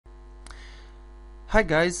Hi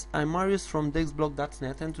guys, I'm Marius from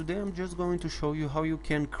dexblog.net, and today I'm just going to show you how you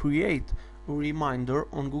can create a reminder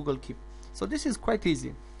on Google Keep. So this is quite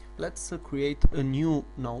easy. Let's create a new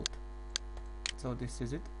note. So this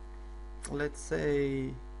is it. Let's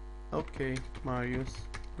say, okay, Marius,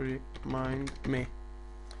 remind me.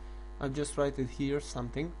 I'll just write it here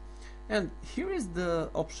something, and here is the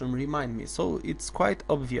option remind me. So it's quite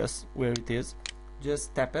obvious where it is.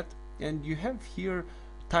 Just tap it and you have here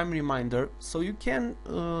time reminder, so you can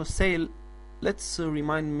say let's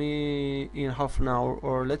remind me in half an hour,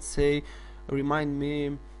 or let's say remind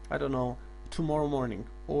me, I don't know, tomorrow morning,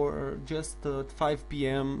 or just at 5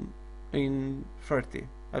 p.m. in 30,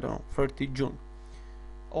 I don't know, 30 June.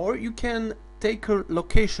 Or you can take a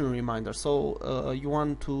location reminder, so you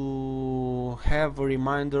want to have a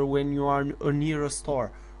reminder when you are near a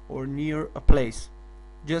store or near a place.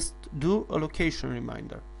 Just do a location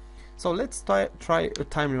reminder. So let's try a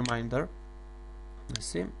time reminder. Let's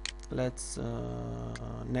see. Let's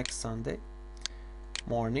next Sunday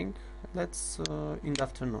morning. Let's in the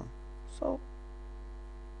afternoon. So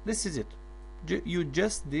this is it. You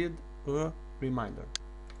just did a reminder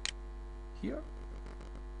here,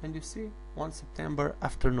 and you see 1 September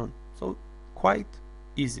afternoon. So quite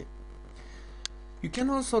easy. You can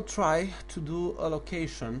also try to do a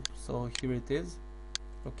location. So here it is,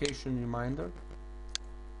 location reminder.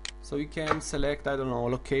 So you can select, I don't know,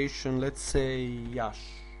 location, let's say Iași.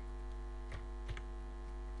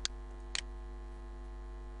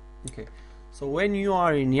 Okay, so when you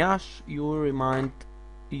are in Iași, you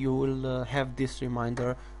will have this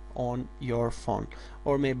reminder on your phone,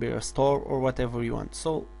 or maybe a store, or whatever you want.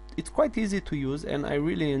 So it's quite easy to use, and I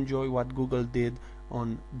really enjoy what Google did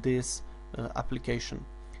on this application.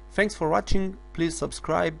 Thanks for watching. Please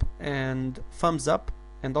subscribe and thumbs up,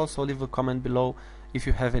 and also leave a comment below if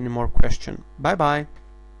you have any more question. Bye bye.